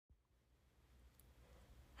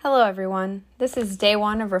Hello everyone, this is day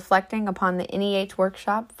one of reflecting upon the NEH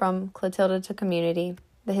workshop From Clotilda to Community,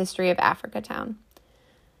 the History of Africatown.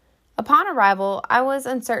 Upon arrival, I was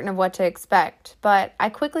uncertain of what to expect, but I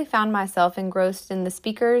quickly found myself engrossed in the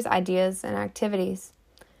speakers, ideas, and activities.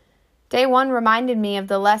 Day one reminded me of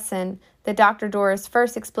the lesson that Dr. Doris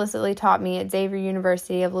first explicitly taught me at Xavier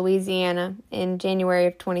University of Louisiana in January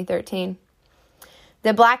of 2013.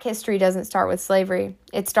 That Black history doesn't start with slavery,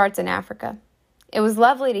 it starts in Africa. It was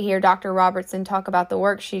lovely to hear Dr. Robertson talk about the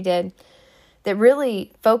work she did that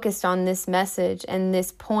really focused on this message and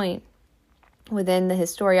this point within the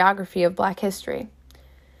historiography of Black history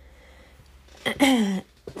and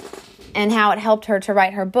how it helped her to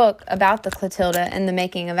write her book about the Clotilda and the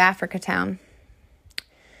making of Africatown.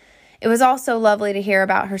 It was also lovely to hear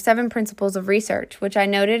about her 7 principles of research, which I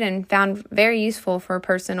noted and found very useful for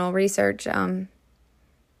personal research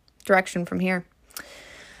direction from here.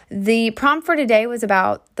 The prompt for today was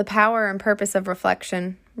about the power and purpose of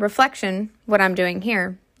reflection. Reflection, what I'm doing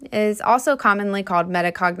here, is also commonly called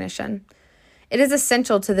metacognition. It is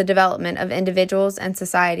essential to the development of individuals and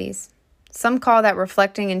societies. Some call that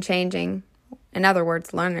reflecting and changing, in other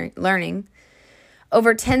words, learning,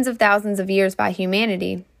 over tens of thousands of years by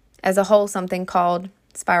humanity, as a whole something called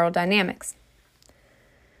spiral dynamics.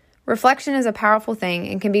 Reflection is a powerful thing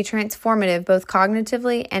and can be transformative both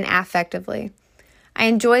cognitively and affectively. I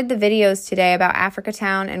enjoyed the videos today about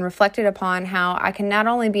Africatown and reflected upon how I can not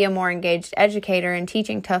only be a more engaged educator in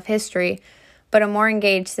teaching tough history, but a more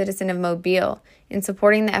engaged citizen of Mobile in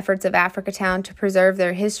supporting the efforts of Africatown to preserve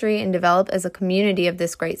their history and develop as a community of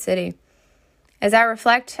this great city. As I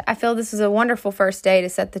reflect, I feel this is a wonderful first day to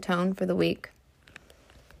set the tone for the week.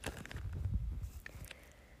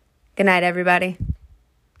 Good night, everybody.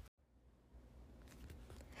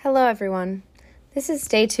 Hello, everyone. This is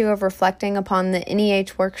day 2 of reflecting upon the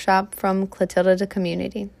NEH workshop From Clotilda to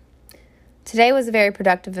Community. Today was a very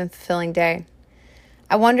productive and fulfilling day.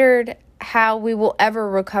 I wondered how we will ever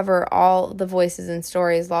recover all the voices and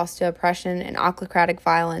stories lost to oppression and autocratic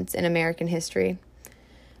violence in American history.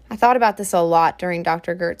 I thought about this a lot during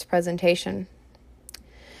Dr. Gert's presentation.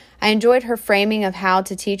 I enjoyed her framing of how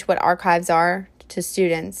to teach what archives are to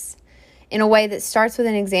students in a way that starts with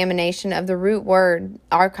an examination of the root word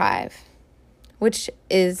archive, which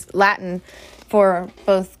is Latin for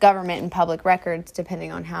both government and public records,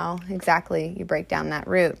 depending on how exactly you break down that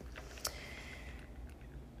root.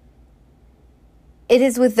 It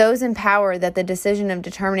is with those in power that the decision of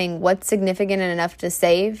determining what's significant enough to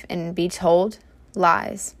save and be told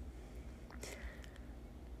lies.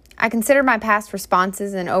 I consider my past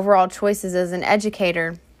responses and overall choices as an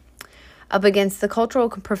educator up against the cultural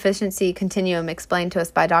proficiency continuum explained to us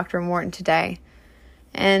by Dr. Morton today.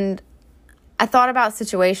 And I thought about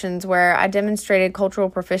situations where I demonstrated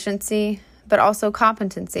cultural proficiency, but also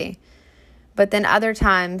competency. But then other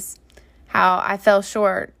times, how I fell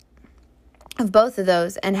short of both of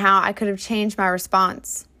those and how I could have changed my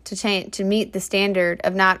response to meet the standard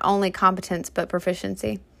of not only competence, but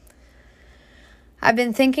proficiency. I've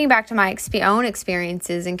been thinking back to my own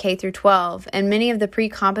experiences in K through 12 and many of the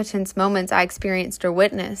pre-competence moments I experienced or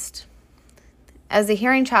witnessed. As a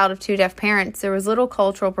hearing child of 2 deaf parents, there was little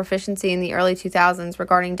cultural proficiency in the early 2000s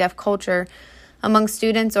regarding deaf culture among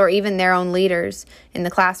students or even their own leaders in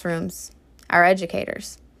the classrooms, our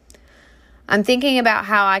educators. I'm thinking about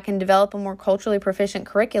how I can develop a more culturally proficient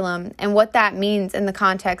curriculum and what that means in the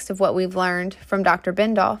context of what we've learned from Dr.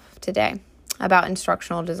 Bindolph today about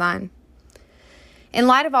instructional design. In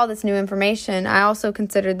light of all this new information, I also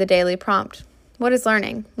considered the daily prompt. What is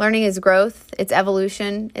learning? Learning is growth, it's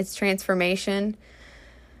evolution, it's transformation.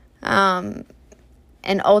 And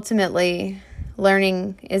ultimately,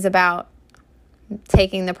 learning is about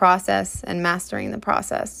taking the process and mastering the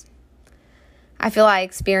process. I feel I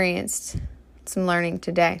experienced some learning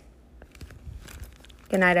today.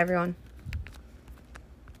 Good night, everyone.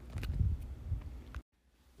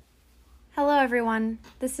 Hello, everyone.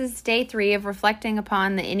 This is day 3 of reflecting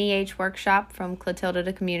upon the NEH workshop From Clotilda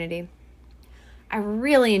to Community. I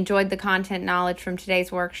really enjoyed the content knowledge from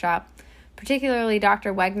today's workshop, particularly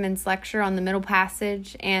Dr. Wegman's lecture on the Middle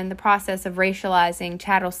Passage and the process of racializing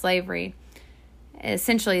chattel slavery,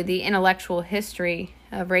 essentially the intellectual history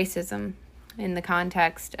of racism in the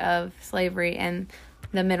context of slavery and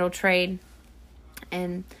the middle trade,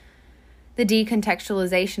 and the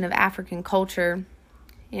decontextualization of African culture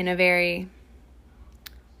in a very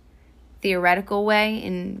theoretical way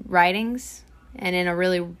in writings and in a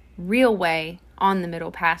really real way on the Middle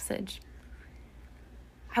Passage.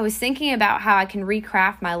 I was thinking about how I can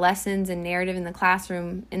recraft my lessons and narrative in the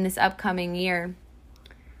classroom in this upcoming year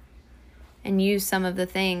and use some of the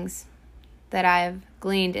things that I've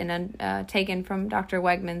gleaned and taken from Dr.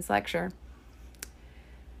 Wegman's lecture.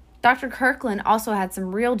 Dr. Kirkland also had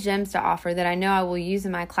some real gems to offer that I know I will use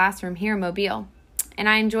in my classroom here in Mobile. And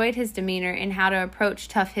I enjoyed his demeanor in how to approach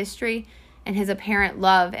tough history and his apparent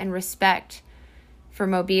love and respect for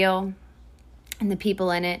Mobile and the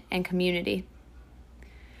people in it and community.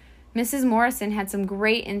 Mrs. Morrison had some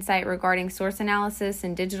great insight regarding source analysis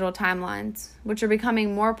and digital timelines, which are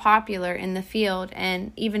becoming more popular in the field,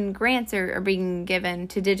 and even grants are being given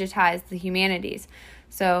to digitize the humanities.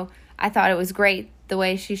 So I thought it was great the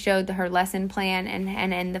way she showed her lesson plan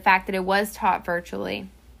and the fact that it was taught virtually.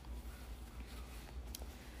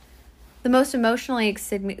 The most emotionally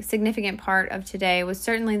significant part of today was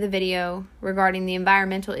certainly the video regarding the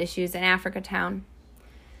environmental issues in Africatown.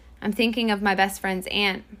 I'm thinking of my best friend's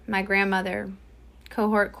aunt, my grandmother,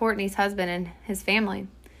 cohort Courtney's husband, and his family,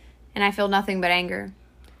 and I feel nothing but anger.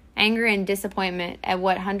 Anger and disappointment at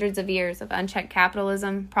what hundreds of years of unchecked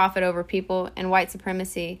capitalism, profit over people, and white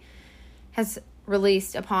supremacy has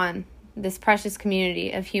released upon this precious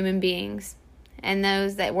community of human beings and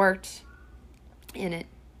those that worked in it.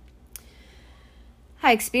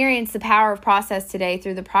 I experienced the power of process today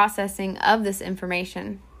through the processing of this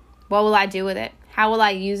information. What will I do with it? How will I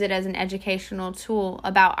use it as an educational tool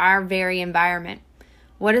about our very environment?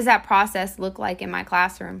 What does that process look like in my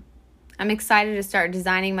classroom? I'm excited to start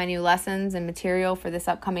designing my new lessons and material for this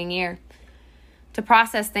upcoming year. To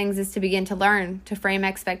process things is to begin to learn, to frame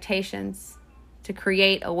expectations, to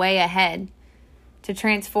create a way ahead, to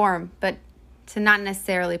transform, but to not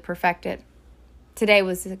necessarily perfect it. Today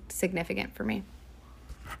was significant for me.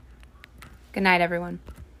 Good night, everyone.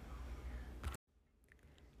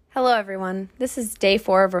 Hello, everyone. This is day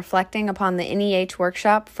 4 of reflecting upon the NEH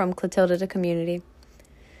workshop From Clotilda to Community.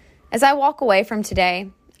 As I walk away from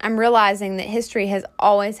today, I'm realizing that history has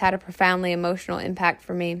always had a profoundly emotional impact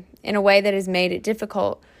for me in a way that has made it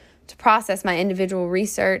difficult to process my individual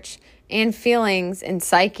research and feelings and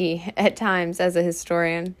psyche at times as a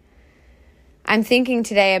historian. I'm thinking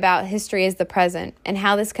today about history as the present and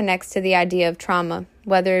how this connects to the idea of trauma,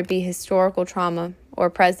 whether it be historical trauma or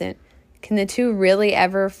present. Can the two really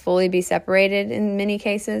ever fully be separated in many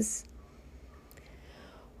cases?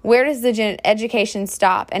 Where does the education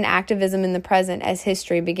stop and activism in the present as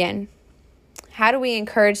history begin? How do we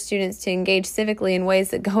encourage students to engage civically in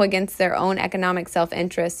ways that go against their own economic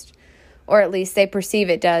self-interest, or at least they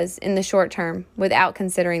perceive it does in the short term, without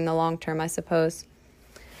considering the long term, I suppose?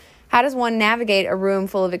 How does one navigate a room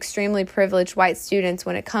full of extremely privileged white students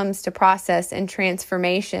when it comes to process and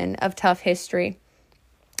transformation of tough history?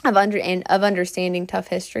 Of understanding tough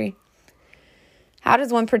history. How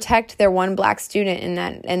does one protect their one black student in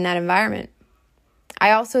that environment?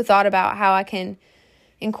 I also thought about how I can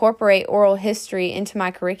incorporate oral history into my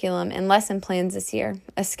curriculum and lesson plans this year,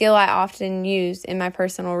 a skill I often use in my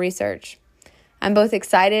personal research. I'm both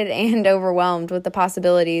excited and overwhelmed with the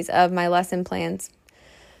possibilities of my lesson plans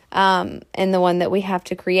and the one that we have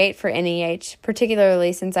to create for NEH,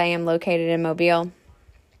 particularly since I am located in Mobile.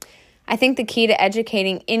 I think the key to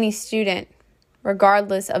educating any student,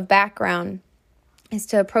 regardless of background, is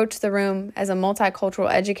to approach the room as a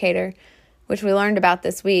multicultural educator, which we learned about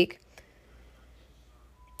this week,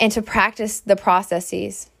 and to practice the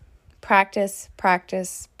processes. Practice,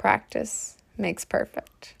 practice, practice makes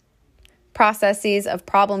perfect. Processes of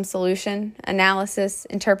problem solution, analysis,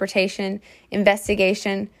 interpretation,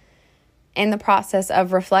 investigation, and the process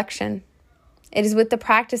of reflection. It is with the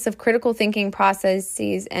practice of critical thinking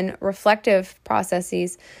processes and reflective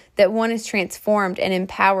processes that one is transformed and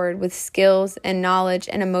empowered with skills and knowledge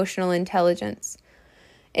and emotional intelligence.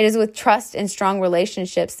 It is with trust and strong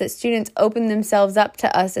relationships that students open themselves up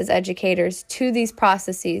to us as educators, to these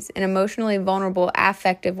processes, and emotionally vulnerable,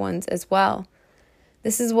 affective ones as well.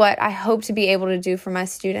 This is what I hope to be able to do for my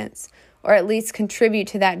students, or at least contribute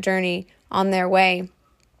to that journey on their way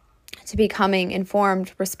to becoming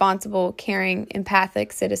informed, responsible, caring,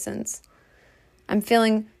 empathic citizens. I'm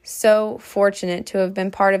feeling so fortunate to have been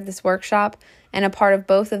part of this workshop and a part of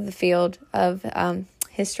both of the field of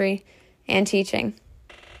history and teaching.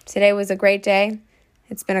 Today was a great day.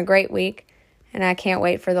 It's been a great week, and I can't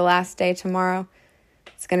wait for the last day tomorrow.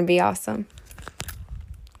 It's going to be awesome.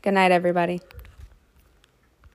 Good night, everybody.